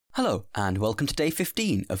Hello, and welcome to day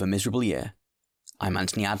 15 of A Miserable Year. I'm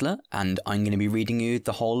Anthony Adler, and I'm going to be reading you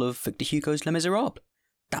the whole of Victor Hugo's Les Miserables.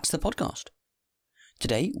 That's the podcast.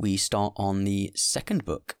 Today, we start on the second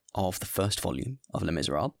book of the first volume of Les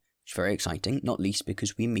Miserables, which is very exciting, not least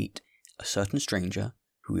because we meet a certain stranger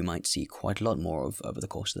who we might see quite a lot more of over the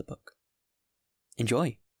course of the book.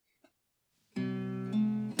 Enjoy!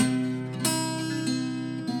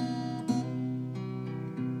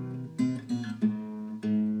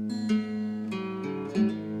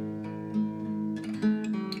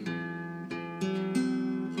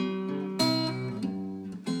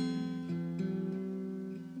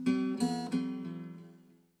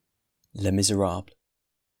 Les Miserables,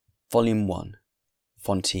 Volume 1,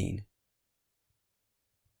 Fantine.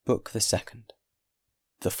 Book the Second,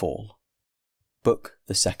 The Fall. Book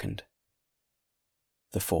the Second,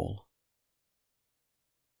 The Fall.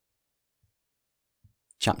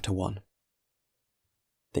 Chapter 1.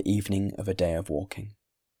 The Evening of a Day of Walking.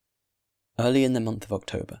 Early in the month of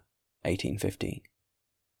October, 1815,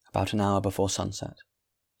 about an hour before sunset,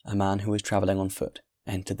 a man who was travelling on foot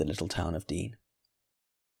entered the little town of Dean.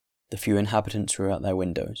 The few inhabitants who were at their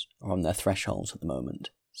windows, or on their thresholds at the moment,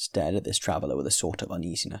 stared at this traveller with a sort of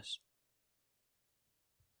uneasiness.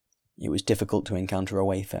 It was difficult to encounter a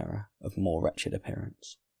wayfarer of more wretched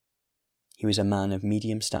appearance. He was a man of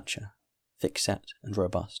medium stature, thick-set and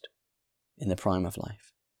robust, in the prime of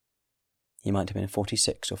life. He might have been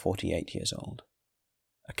 46 or 48 years old.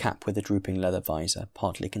 A cap with a drooping leather visor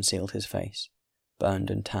partly concealed his face, burned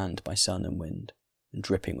and tanned by sun and wind, and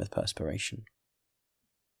dripping with perspiration.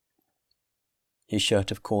 His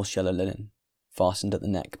shirt of coarse yellow linen, fastened at the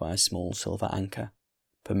neck by a small silver anchor,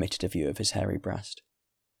 permitted a view of his hairy breast.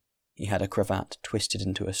 He had a cravat twisted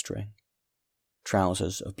into a string.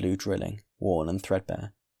 Trousers of blue drilling, worn and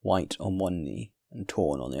threadbare, white on one knee and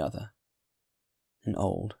torn on the other. An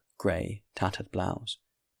old, grey, tattered blouse,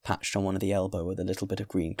 patched on one of the elbow with a little bit of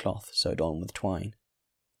green cloth sewed on with twine.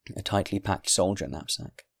 A tightly packed soldier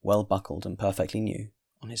knapsack, well buckled and perfectly new,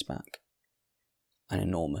 on his back. An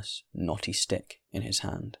enormous, knotty stick in his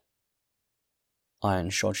hand.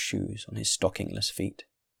 Iron-shod shoes on his stockingless feet.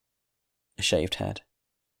 A shaved head,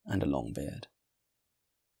 and a long beard.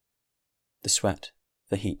 The sweat,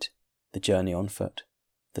 the heat, the journey on foot,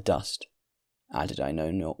 the dust, added I know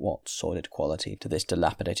not what sordid quality to this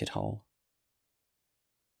dilapidated whole.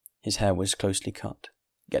 His hair was closely cut,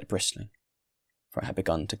 yet bristling, for it had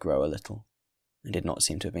begun to grow a little, and did not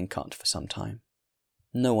seem to have been cut for some time.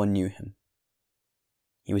 No one knew him.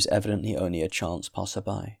 He was evidently only a chance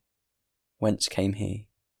passer-by. Whence came he?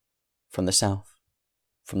 From the south?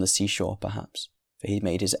 From the seashore, perhaps, for he had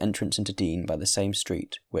made his entrance into Dean by the same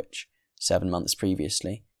street which, 7 months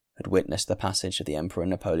previously, had witnessed the passage of the Emperor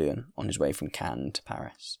Napoleon on his way from Cannes to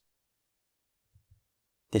Paris.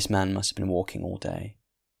 This man must have been walking all day.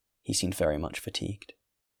 He seemed very much fatigued.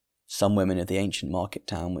 Some women of the ancient market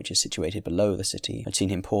town, which is situated below the city, had seen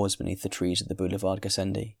him pause beneath the trees of the Boulevard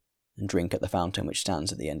Gassendi, and drink at the fountain which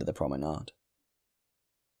stands at the end of the promenade.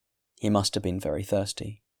 He must have been very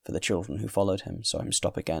thirsty, for the children who followed him saw him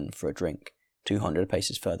stop again for a drink 200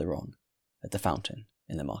 paces further on, at the fountain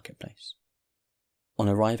in the marketplace. On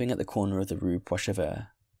arriving at the corner of the Rue Poichevert,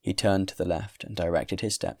 he turned to the left and directed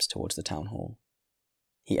his steps towards the town hall.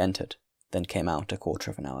 He entered, then came out a quarter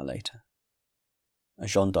of an hour later. A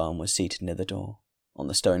gendarme was seated near the door, on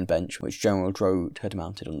the stone bench which General Drouot had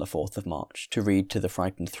mounted on the 4th of March to read to the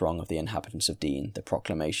frightened throng of the inhabitants of Dean the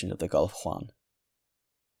proclamation of the Gulf Juan.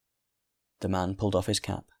 The man pulled off his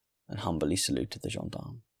cap and humbly saluted the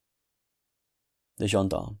gendarme. The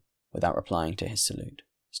gendarme, without replying to his salute,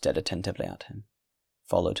 stared attentively at him,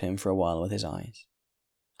 followed him for a while with his eyes,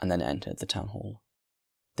 and then entered the town hall.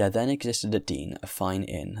 There then existed at Dean a fine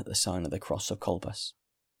inn at the sign of the Cross of Colbus.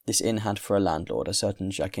 This inn had for a landlord a certain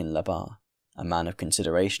Jacquin Labarre, a man of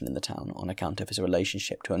consideration in the town on account of his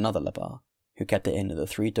relationship to another Labarre, who kept the inn of the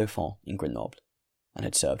Three Dauphins in Grenoble, and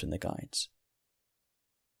had served in the guides.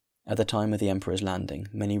 At the time of the Emperor's landing,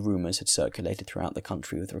 many rumours had circulated throughout the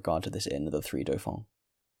country with regard to this inn of the Three Dauphins.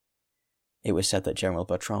 It was said that General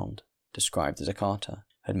Bertrand, described as a carter,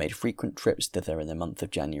 had made frequent trips thither in the month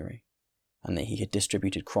of January, and that he had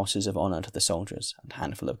distributed crosses of honour to the soldiers and a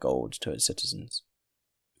handful of gold to its citizens.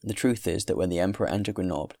 The truth is that when the Emperor entered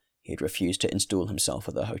Grenoble, he had refused to install himself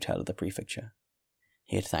at the hotel of the prefecture.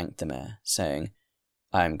 He had thanked the mayor, saying,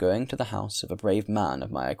 "I am going to the house of a brave man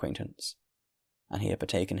of my acquaintance," and he had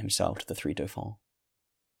betaken himself to the Three Dauphins.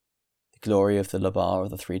 The glory of the Labarre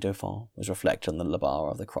of the Three Dauphins was reflected on the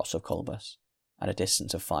Labarre of the Cross of Colbus, at a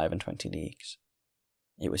distance of 25 leagues.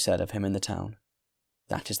 It was said of him in the town,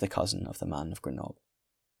 "That is the cousin of the man of Grenoble."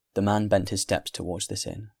 The man bent his steps towards this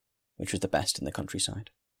inn, which was the best in the countryside.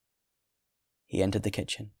 He entered the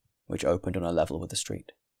kitchen, which opened on a level with the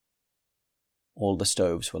street. All the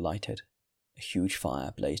stoves were lighted. A huge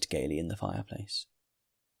fire blazed gaily in the fireplace.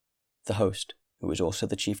 The host, who was also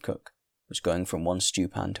the chief cook, was going from one stew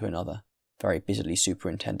pan to another, very busily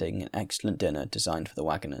superintending an excellent dinner designed for the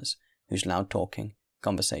wagoners, whose loud talking,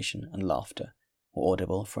 conversation, and laughter were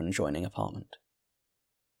audible from an adjoining apartment.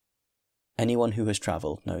 Anyone who has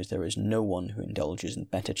travelled knows there is no one who indulges in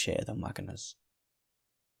better cheer than wagoners.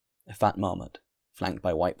 A fat marmot, flanked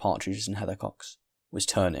by white partridges and heathercocks, was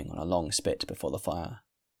turning on a long spit before the fire.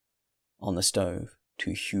 On the stove,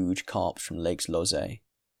 2 huge carps from Lakes Lozay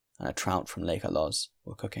and a trout from Lake Aloz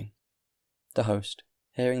were cooking. The host,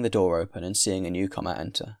 hearing the door open and seeing a newcomer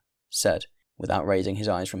enter, said, without raising his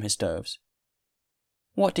eyes from his stoves,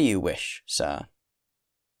 "What do you wish, sir?"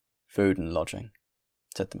 "Food and lodging,"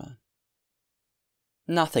 said the man.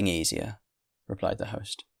 "Nothing easier," replied the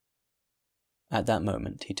host. At that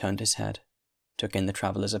moment he turned his head, took in the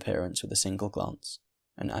traveller's appearance with a single glance,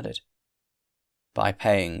 and added, "By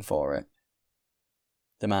paying for it."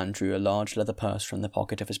 The man drew a large leather purse from the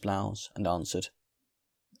pocket of his blouse and answered,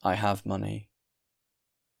 "I have money."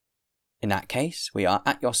 "In that case, we are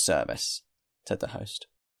at your service," said the host.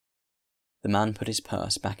 The man put his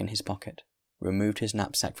purse back in his pocket, removed his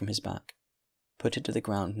knapsack from his back, put it to the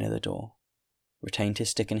ground near the door, retained his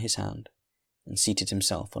stick in his hand, and seated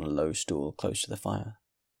himself on a low stool close to the fire.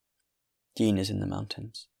 Dean is in the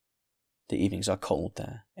mountains. The evenings are cold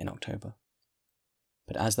there in October.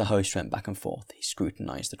 But as the host went back and forth, he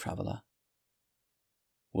scrutinized the traveller.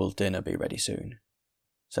 "Will dinner be ready soon?"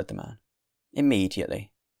 said the man.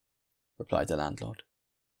 "Immediately," replied the landlord.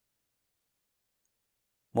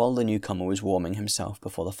 While the newcomer was warming himself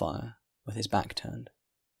before the fire, with his back turned,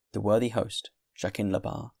 the worthy host, Jacquin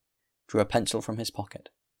Labarre, drew a pencil from his pocket,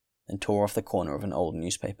 and tore off the corner of an old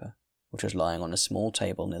newspaper, which was lying on a small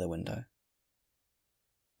table near the window.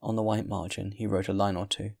 On the white margin he wrote a line or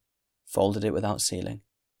two, folded it without sealing,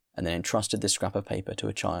 and then entrusted this scrap of paper to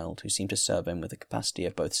a child who seemed to serve him with the capacity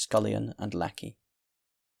of both scullion and lackey.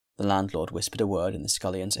 The landlord whispered a word in the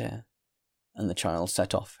scullion's ear, and the child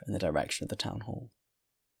set off in the direction of the town hall.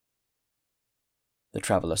 The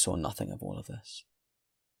traveller saw nothing of all of this.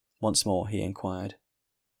 Once more he inquired,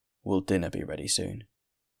 "Will dinner be ready soon?"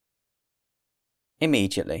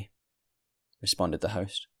 "Immediately," responded the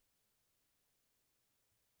host.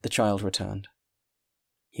 The child returned.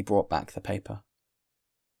 He brought back the paper.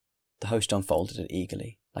 The host unfolded it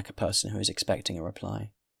eagerly, like a person who is expecting a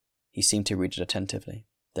reply. He seemed to read it attentively,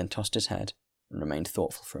 then tossed his head and remained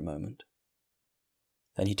thoughtful for a moment.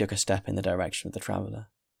 Then he took a step in the direction of the traveller,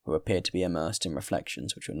 who appeared to be immersed in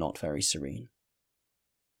reflections which were not very serene.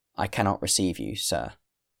 "I cannot receive you, sir,"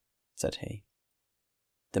 said he.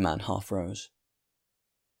 The man half rose.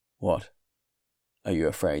 "What? Are you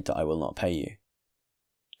afraid that I will not pay you?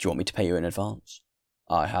 Do you want me to pay you in advance?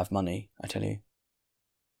 I have money, I tell you."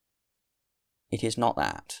 "It is not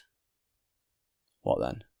that." "What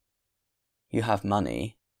then?" "You have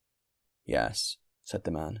money." "Yes," said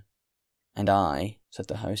the man. "And I," said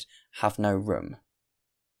the host, "have no room."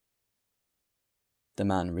 The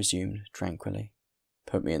man resumed tranquilly.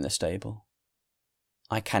 "Put me in the stable."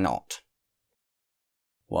 "I cannot."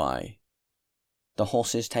 "Why?" "The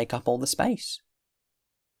horses take up all the space."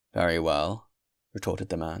 "Very well," retorted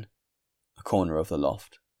the man. "A corner of the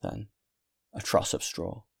loft, then. A truss of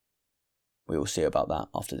straw. We will see about that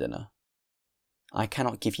after dinner." "I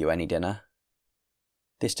cannot give you any dinner."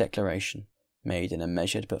 This declaration, made in a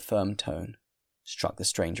measured but firm tone, struck the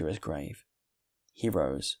stranger as grave. He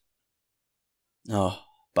rose. "Oh,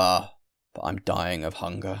 bah, but I'm dying of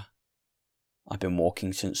hunger. I've been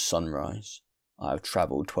walking since sunrise. I have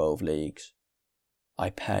travelled 12 leagues. I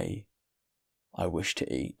pay. I wish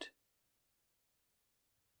to eat."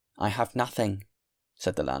 "I have nothing,"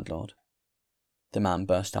 said the landlord. The man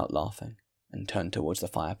burst out laughing, and turned towards the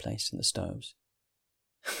fireplace and the stoves.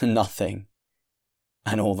 "Nothing?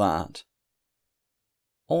 And all that?"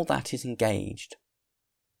 "All that is engaged."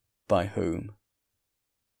 "By whom?"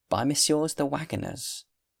 "By messieurs the wagoners."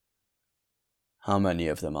 "How many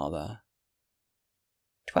of them are there?"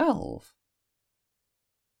 12.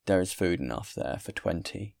 "There is food enough there for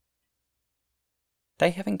 20.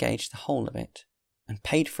 "They have engaged the whole of it, and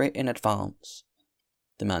paid for it in advance."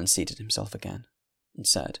 The man seated himself again, and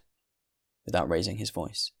said, without raising his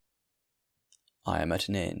voice, "I am at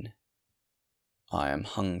an inn. I am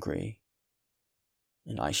hungry,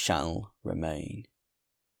 and I shall remain."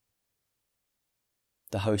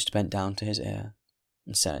 The host bent down to his ear,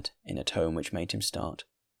 and said, in a tone which made him start,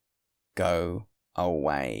 "Go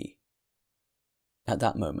away." At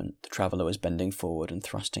that moment, the traveller was bending forward and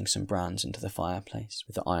thrusting some brands into the fireplace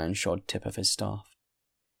with the iron-shod tip of his staff.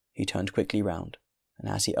 He turned quickly round, and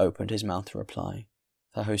as he opened his mouth to reply,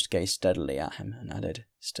 the host gazed steadily at him and added,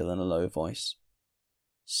 still in a low voice,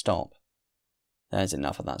 "Stop. There's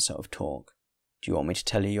enough of that sort of talk. Do you want me to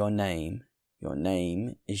tell you your name? Your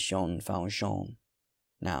name is Jean Valjean.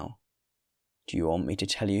 Now, do you want me to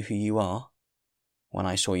tell you who you are? When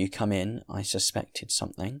I saw you come in, I suspected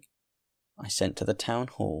something. I sent to the town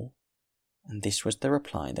hall, and this was the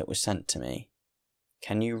reply that was sent to me.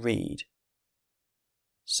 Can you read?"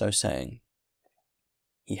 So saying,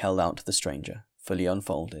 he held out to the stranger, fully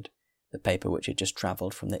unfolded, the paper which had just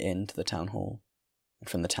travelled from the inn to the town hall, and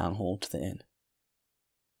from the town hall to the inn.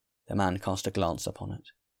 The man cast a glance upon it.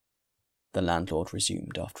 The landlord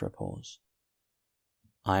resumed after a pause.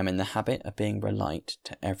 "I am in the habit of being polite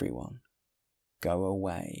to everyone. Go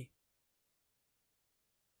away."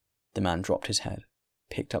 The man dropped his head,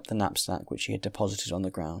 picked up the knapsack which he had deposited on the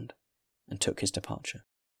ground, and took his departure.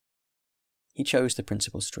 He chose the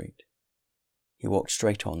principal street. He walked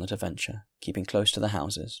straight on at a venture, keeping close to the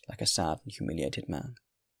houses like a sad and humiliated man.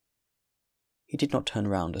 He did not turn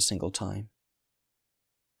round a single time.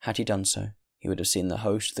 Had he done so, he would have seen the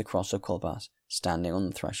host of the Cross of Colbas standing on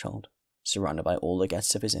the threshold, surrounded by all the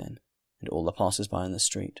guests of his inn, and all the passers-by in the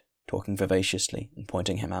street, talking vivaciously and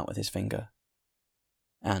pointing him out with his finger.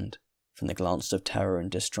 And, from the glances of terror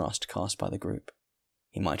and distrust cast by the group,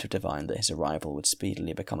 he might have divined that his arrival would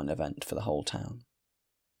speedily become an event for the whole town.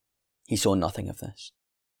 He saw nothing of this.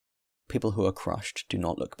 People who are crushed do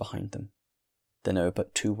not look behind them. They know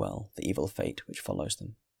but too well the evil fate which follows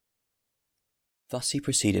them. Thus he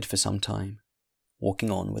proceeded for some time,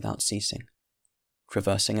 walking on without ceasing,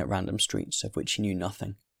 traversing at random streets of which he knew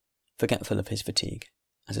nothing, forgetful of his fatigue,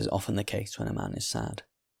 as is often the case when a man is sad.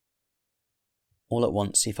 All at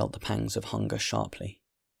once he felt the pangs of hunger sharply.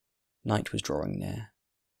 Night was drawing near.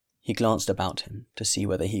 He glanced about him to see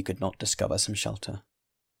whether he could not discover some shelter.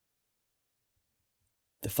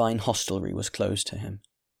 The fine hostelry was closed to him.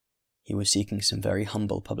 He was seeking some very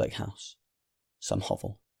humble public house, some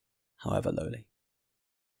hovel, however lowly.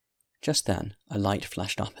 Just then a light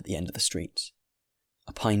flashed up at the end of the streets.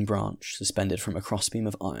 A pine branch, suspended from a crossbeam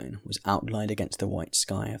of iron, was outlined against the white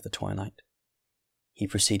sky of the twilight. He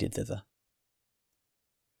proceeded thither.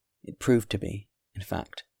 It proved to be, in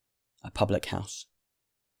fact, a public house.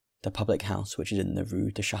 The public house which is in the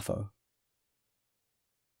Rue de Chaffaut.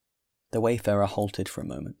 The wayfarer halted for a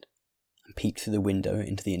moment, and peeped through the window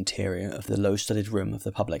into the interior of the low-studded room of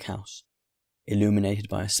the public house, illuminated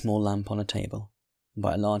by a small lamp on a table, and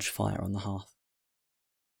by a large fire on the hearth.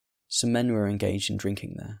 Some men were engaged in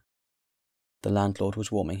drinking there. The landlord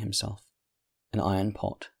was warming himself. An iron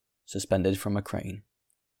pot, suspended from a crane,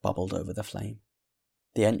 bubbled over the flame.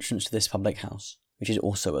 The entrance to this public house, which is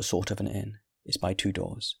also a sort of an inn, is by two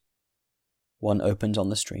doors. One opens on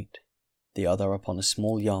the street, the other upon a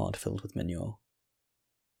small yard filled with manure.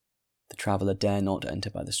 The traveller dare not enter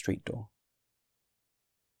by the street door.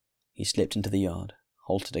 He slipped into the yard,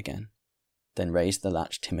 halted again, then raised the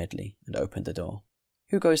latch timidly and opened the door.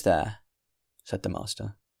 "Who goes there?" said the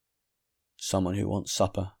master. "Someone who wants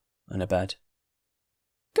supper and a bed."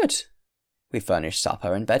 "Good. We furnish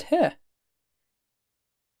supper and bed here."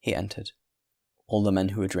 He entered. All the men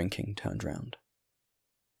who were drinking turned round.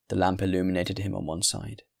 The lamp illuminated him on one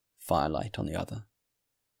side, firelight on the other.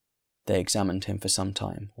 They examined him for some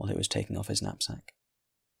time while he was taking off his knapsack.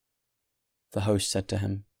 The host said to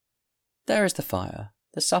him, "There is the fire.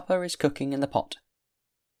 The supper is cooking in the pot.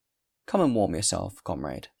 Come and warm yourself,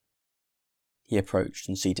 comrade." He approached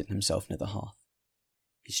and seated himself near the hearth.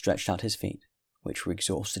 He stretched out his feet, which were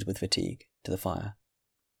exhausted with fatigue, to the fire.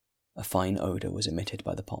 A fine odour was emitted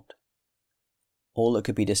by the pot. All that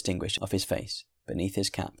could be distinguished of his face, beneath his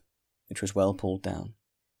cap, which was well pulled down,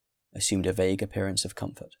 assumed a vague appearance of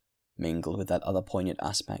comfort, mingled with that other poignant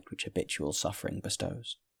aspect which habitual suffering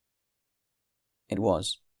bestows. It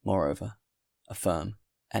was, moreover, a firm,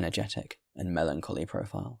 energetic, and melancholy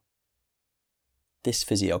profile. This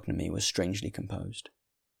physiognomy was strangely composed.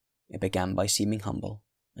 It began by seeming humble,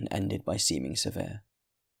 and ended by seeming severe.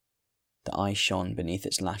 The eye shone beneath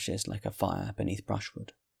its lashes like a fire beneath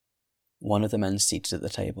brushwood. One of the men seated at the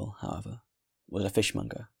table, however, was a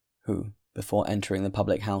fishmonger, who, before entering the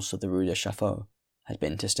public house of the Rue de Chaffaut, had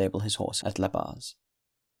been to stable his horse at La Base.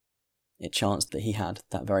 It chanced that he had,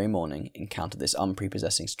 that very morning, encountered this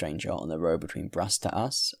unprepossessing stranger on the road between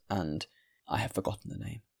Bras-Taas and, I have forgotten the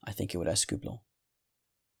name, I think it was Escoublon.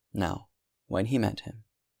 Now, when he met him,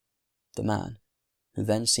 the man, who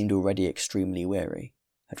then seemed already extremely weary,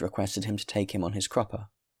 had requested him to take him on his crupper,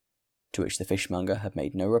 to which the fishmonger had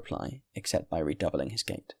made no reply except by redoubling his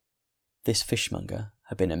gait. This fishmonger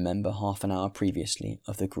had been a member half an hour previously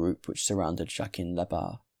of the group which surrounded Jacquin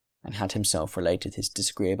Labarre, and had himself related his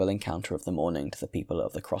disagreeable encounter of the morning to the people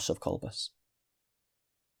of the Cross of Colbus.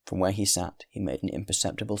 From where he sat, he made an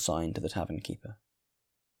imperceptible sign to the tavern-keeper.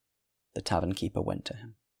 The tavern-keeper went to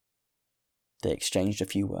him. They exchanged a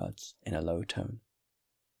few words in a low tone.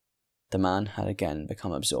 The man had again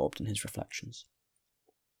become absorbed in his reflections.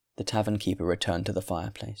 The tavern-keeper returned to the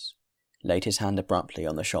fireplace, laid his hand abruptly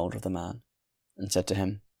on the shoulder of the man, and said to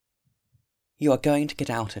him, "You are going to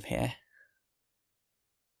get out of here."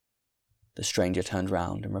 The stranger turned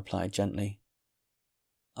round and replied gently,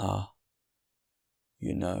 "Ah,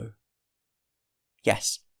 you know."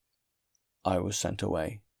 "Yes." "I was sent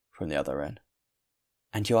away from the other end."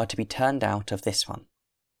 "And you are to be turned out of this one."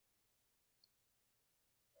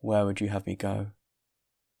 "Where would you have me go?"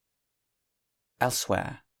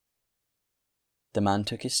 "Elsewhere." The man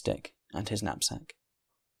took his stick and his knapsack,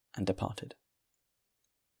 and departed.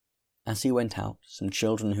 As he went out, some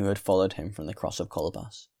children who had followed him from the Cross of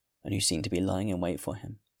Colbus, and who seemed to be lying in wait for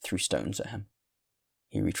him, threw stones at him.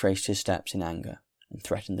 He retraced his steps in anger, and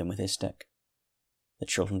threatened them with his stick. The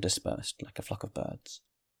children dispersed like a flock of birds.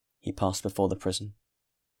 He passed before the prison.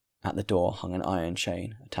 At the door hung an iron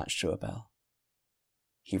chain attached to a bell.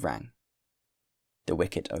 He rang. The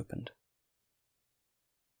wicket opened.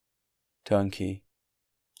 "Turnkey,"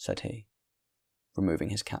 said he,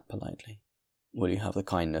 removing his cap politely, "will you have the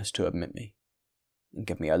kindness to admit me, and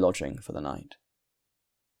give me a lodging for the night?"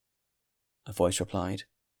 A voice replied,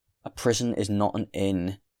 "A prison is not an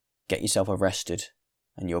inn. Get yourself arrested,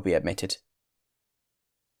 and you'll be admitted."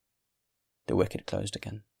 The wicket closed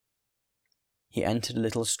again. He entered a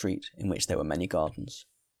little street in which there were many gardens.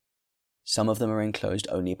 Some of them are enclosed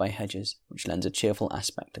only by hedges, which lends a cheerful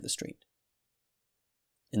aspect to the street.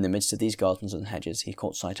 In the midst of these gardens and hedges he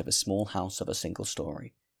caught sight of a small house of a single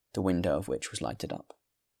story, the window of which was lighted up.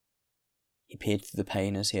 He peered through the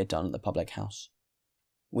pane as he had done at the public house.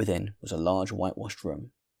 Within was a large whitewashed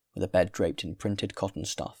room, with a bed draped in printed cotton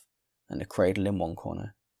stuff, and a cradle in one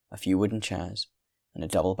corner, a few wooden chairs, and a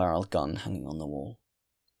double-barreled gun hanging on the wall.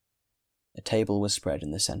 A table was spread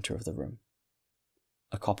in the centre of the room.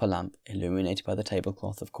 A copper lamp, illuminated by the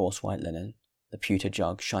tablecloth of coarse white linen, the pewter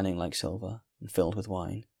jug shining like silver and filled with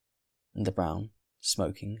wine, and the brown,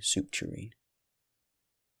 smoking soup tureen.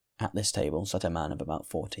 At this table sat a man of about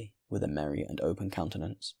 40, with a merry and open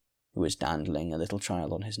countenance, who was dandling a little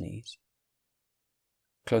child on his knees.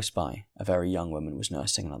 Close by, a very young woman was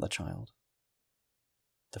nursing another child.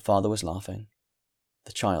 The father was laughing,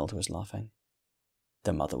 the child was laughing,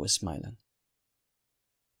 the mother was smiling.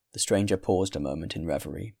 The stranger paused a moment in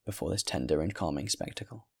reverie before this tender and calming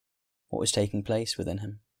spectacle. What was taking place within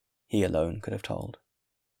him, he alone could have told.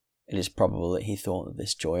 It is probable that he thought that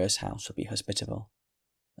this joyous house would be hospitable,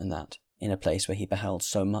 and that, in a place where he beheld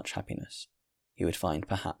so much happiness, he would find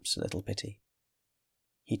perhaps a little pity.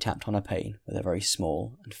 He tapped on a pane with a very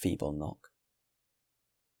small and feeble knock.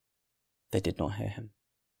 They did not hear him.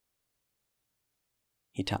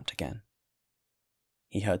 He tapped again.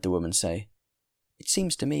 He heard the woman say, "It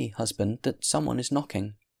seems to me, husband, that someone is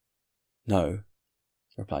knocking." "No,"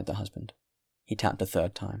 replied the husband. He tapped a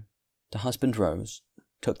third time. The husband rose,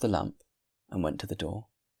 took the lamp, and went to the door,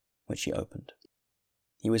 which he opened.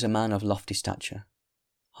 He was a man of lofty stature,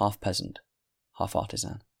 half peasant, half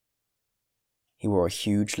artisan. He wore a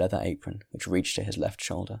huge leather apron which reached to his left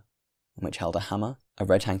shoulder, and which held a hammer, a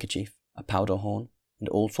red handkerchief, a powder horn, and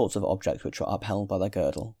all sorts of objects which were upheld by their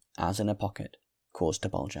girdle, as in a pocket, caused to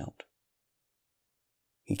bulge out.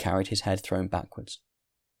 He carried his head thrown backwards.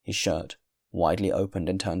 His shirt, widely opened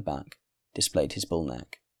and turned back, displayed his bull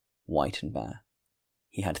neck, white and bare.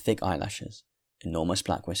 He had thick eyelashes, enormous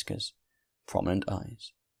black whiskers, prominent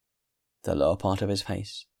eyes, the lower part of his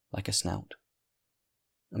face like a snout,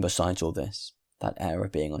 and besides all this, that air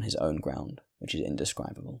of being on his own ground which is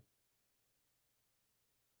indescribable.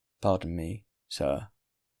 "Pardon me, sir,"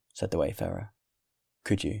 said the wayfarer.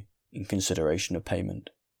 "Could you, in consideration of payment,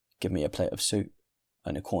 give me a plate of soup,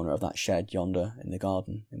 and a corner of that shed yonder in the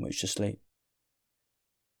garden in which to sleep?"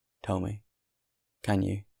 "Tell me, can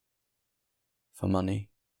you? For money."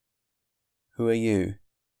 "Who are you?"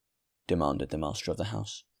 demanded the master of the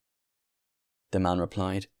house. The man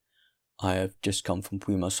replied, "I have just come from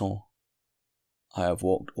Puy-Masson. I have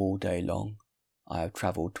walked all day long. I have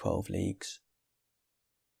travelled 12 leagues.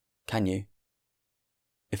 "Can you?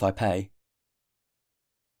 If I pay?"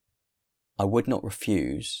 "I would not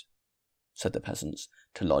refuse," said the peasants,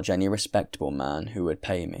 "to lodge any respectable man who would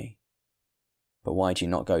pay me. But why do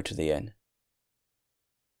you not go to the inn?"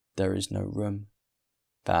 "There is no room."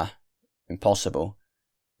 "Bah, Impossible.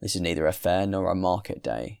 This is neither a fair nor a market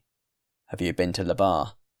day. Have you been to the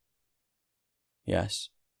bar? Yes.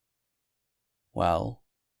 Well,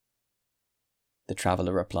 the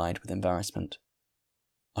traveller replied with embarrassment,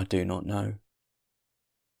 I do not know.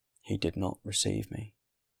 He did not receive me.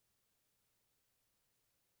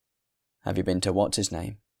 Have you been to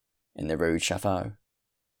what's-his-name, in the Rue Chaffaut?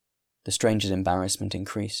 The stranger's embarrassment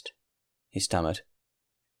increased. He stammered,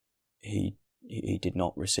 He did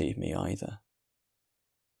not receive me either.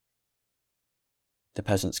 The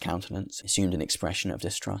peasant's countenance assumed an expression of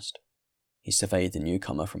distrust. He surveyed the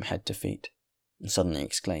newcomer from head to feet, and suddenly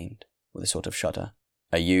exclaimed, with a sort of shudder,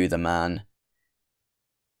 Are you the man?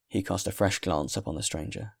 He cast a fresh glance upon the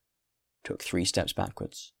stranger, took 3 steps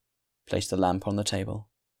backwards, placed the lamp on the table,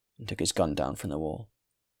 and took his gun down from the wall.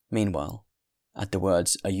 Meanwhile, at the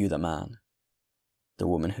words, Are you the man? The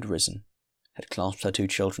woman had risen, had clasped her 2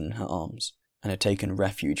 children in her arms, and had taken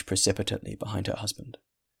refuge precipitately behind her husband,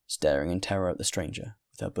 staring in terror at the stranger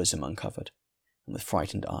with her bosom uncovered, and with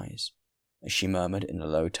frightened eyes, as she murmured in a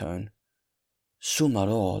low tone,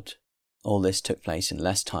 Sumarod. All this took place in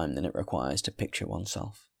less time than it requires to picture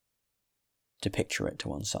oneself. To picture it to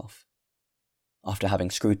oneself. After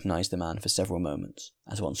having scrutinized the man for several moments,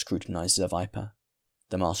 as one scrutinizes a viper,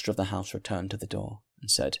 the master of the house returned to the door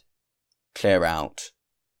and said, Clear out.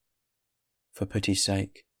 For pity's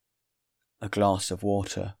sake, a glass of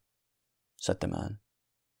water, said the man.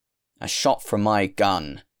 A shot from my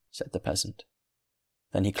gun, said the peasant.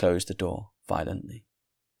 Then he closed the door violently,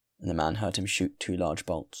 and the man heard him shoot 2 large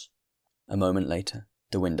bolts. A moment later,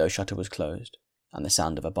 the window shutter was closed, and the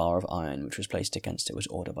sound of a bar of iron which was placed against it was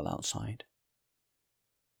audible outside.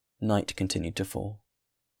 Night continued to fall.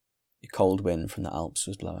 A cold wind from the Alps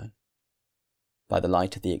was blowing. By the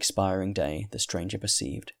light of the expiring day, the stranger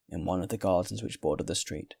perceived, in one of the gardens which bordered the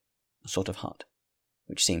street, a sort of hut,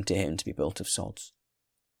 which seemed to him to be built of sods.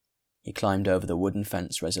 He climbed over the wooden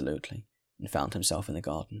fence resolutely, and found himself in the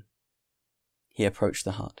garden. He approached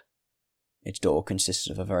the hut. Its door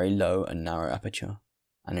consisted of a very low and narrow aperture,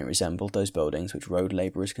 and it resembled those buildings which road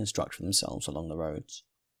labourers construct for themselves along the roads.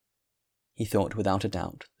 He thought without a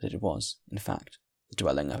doubt that it was, in fact, the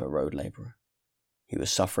dwelling of a road labourer. He was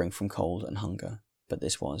suffering from cold and hunger, but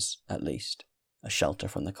this was, at least, a shelter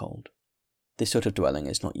from the cold. This sort of dwelling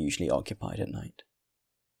is not usually occupied at night.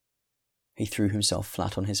 He threw himself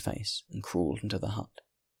flat on his face and crawled into the hut.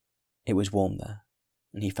 It was warm there,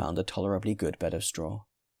 and he found a tolerably good bed of straw.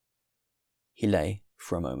 He lay,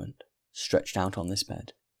 for a moment, stretched out on this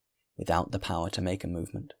bed, without the power to make a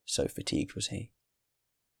movement, so fatigued was he.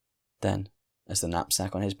 Then, as the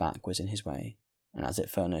knapsack on his back was in his way, and as it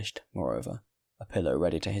furnished, moreover, a pillow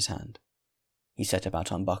ready to his hand, he set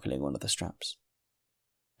about unbuckling one of the straps.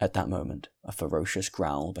 At that moment, a ferocious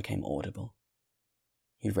growl became audible.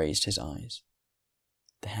 He raised his eyes.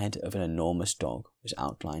 The head of an enormous dog was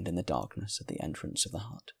outlined in the darkness at the entrance of the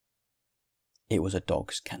hut. It was a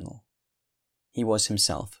dog's kennel. He was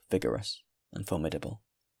himself vigorous and formidable.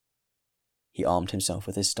 He armed himself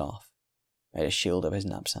with his staff, made a shield of his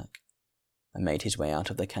knapsack, and made his way out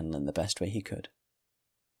of the kennel in the best way he could,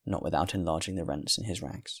 not without enlarging the rents in his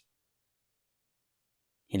rags.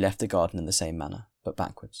 He left the garden in the same manner, but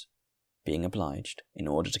backwards, being obliged, in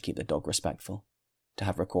order to keep the dog respectful, to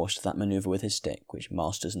have recourse to that manoeuvre with his stick which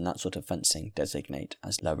masters in that sort of fencing designate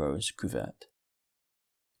as la rose couverte.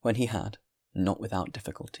 When he had, not without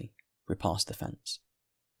difficulty, repassed the fence,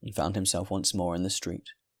 and found himself once more in the street,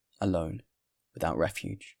 alone, without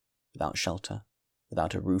refuge, without shelter,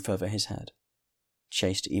 without a roof over his head,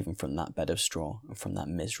 chased even from that bed of straw and from that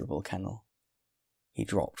miserable kennel, he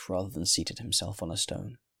dropped rather than seated himself on a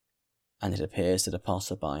stone, and it appears that a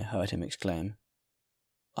passer-by heard him exclaim,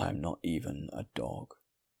 I am not even a dog.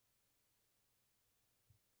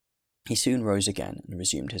 He soon rose again and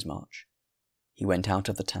resumed his march. He went out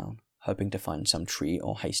of the town, hoping to find some tree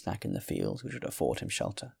or haystack in the fields which would afford him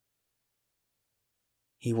shelter.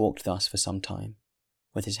 He walked thus for some time,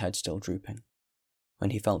 with his head still drooping.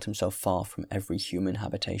 When he felt himself far from every human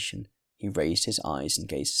habitation, he raised his eyes and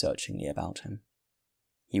gazed searchingly about him.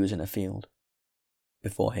 He was in a field.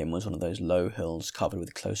 Before him was one of those low hills covered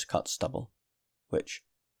with close-cut stubble, which,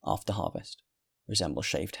 after harvest, resemble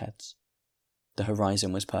shaved heads. The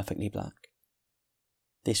horizon was perfectly black.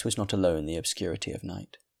 This was not alone the obscurity of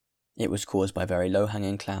night. It was caused by very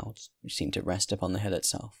low-hanging clouds, which seemed to rest upon the hill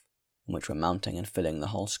itself, and which were mounting and filling the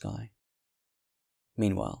whole sky.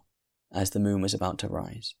 Meanwhile, as the moon was about to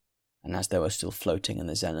rise, and as there was still floating in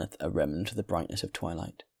the zenith a remnant of the brightness of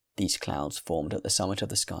twilight, these clouds formed at the summit of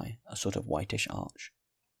the sky a sort of whitish arch,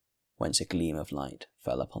 whence a gleam of light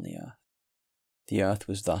fell upon the earth. The earth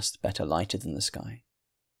was thus better lighted than the sky,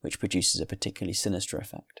 which produces a particularly sinister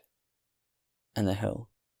effect, and the hill,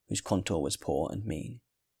 whose contour was poor and mean,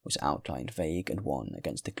 was outlined vague and wan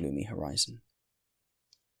against the gloomy horizon.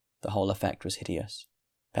 The whole effect was hideous,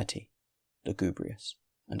 petty, lugubrious,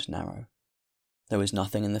 and narrow. There was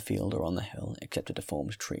nothing in the field or on the hill except a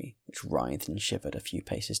deformed tree which writhed and shivered a few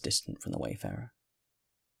paces distant from the wayfarer.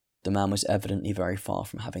 The man was evidently very far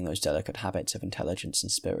from having those delicate habits of intelligence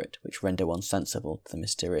and spirit which render one sensible to the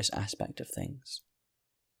mysterious aspect of things.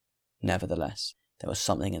 Nevertheless, there was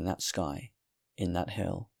something in that sky, in that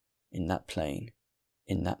hill, in that plain,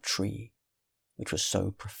 in that tree, which was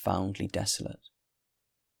so profoundly desolate,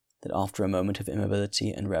 that after a moment of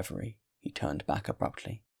immobility and reverie, he turned back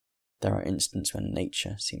abruptly. There are instants when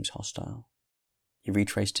nature seems hostile. He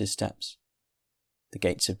retraced his steps. The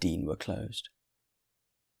gates of Dean were closed.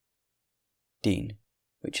 Dean,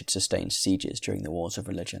 which had sustained sieges during the wars of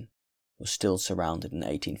religion, was still surrounded in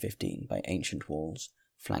 1815 by ancient walls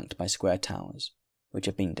flanked by square towers, which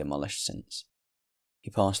have been demolished since.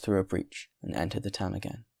 He passed through a breach and entered the town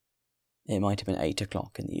again. It might have been 8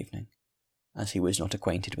 o'clock in the evening. As he was not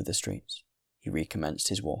acquainted with the streets, he recommenced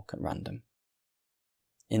his walk at random.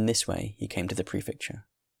 In this way he came to the prefecture,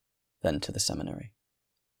 then to the seminary.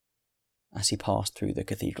 As he passed through the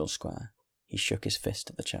cathedral square, he shook his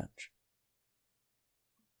fist at the church.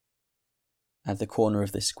 At the corner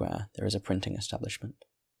of this square there is a printing establishment.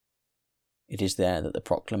 It is there that the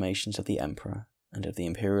proclamations of the emperor and of the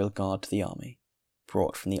imperial guard to the army,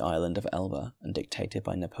 brought from the island of Elba and dictated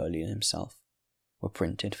by Napoleon himself, were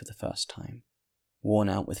printed for the first time. Worn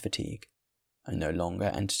out with fatigue, and no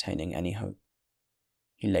longer entertaining any hope,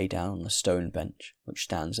 he lay down on a stone bench which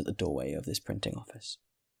stands at the doorway of this printing office.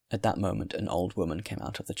 At that moment an old woman came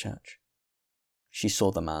out of the church. She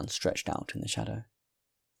saw the man stretched out in the shadow.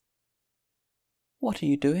 "What are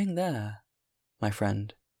you doing there, my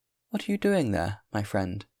friend? What are you doing there, my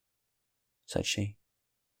friend?" said she.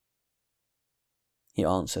 He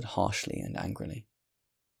answered harshly and angrily.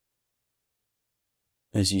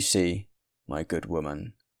 "As you see, my good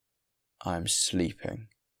woman, I am sleeping."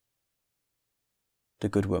 The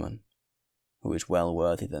good woman, who was well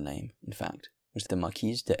worthy the name, in fact, was the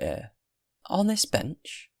Marquise de R. "On this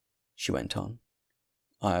bench?" she went on.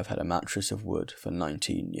 "I have had a mattress of wood for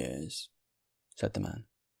 19 years, said the man.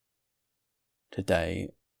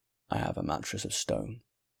 "Today I have a mattress of stone."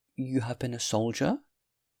 "You have been a soldier?"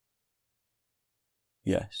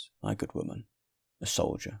 "Yes, my good woman, a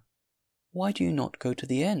soldier." "Why do you not go to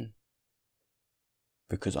the inn?"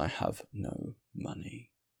 "Because I have no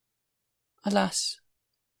money." "Alas,"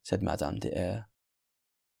 said Madame de R.,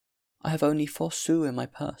 "I have only 4 sous in my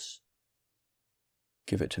purse."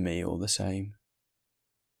 "Give it to me all the same."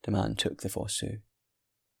 The man took the 4 sous.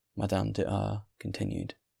 Madame de R.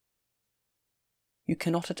 continued. "You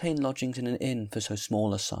cannot obtain lodgings in an inn for so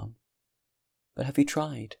small a sum. But have you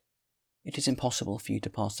tried? It is impossible for you to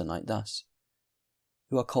pass the night thus.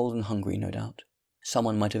 You are cold and hungry, no doubt.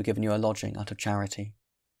 Someone might have given you a lodging out of charity."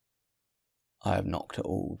 "I have knocked at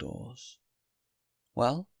all doors."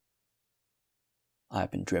 "Well?" "I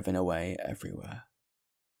have been driven away everywhere."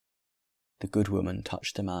 The good woman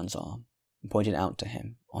touched the man's arm and pointed out to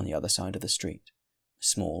him, on the other side of the street, a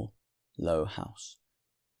small, low house,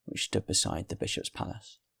 which stood beside the bishop's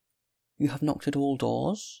palace. "You have knocked at all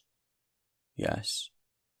doors?" "Yes."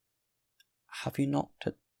 "Have you knocked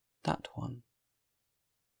at that one?"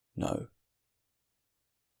 "No."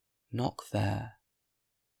 "Knock there."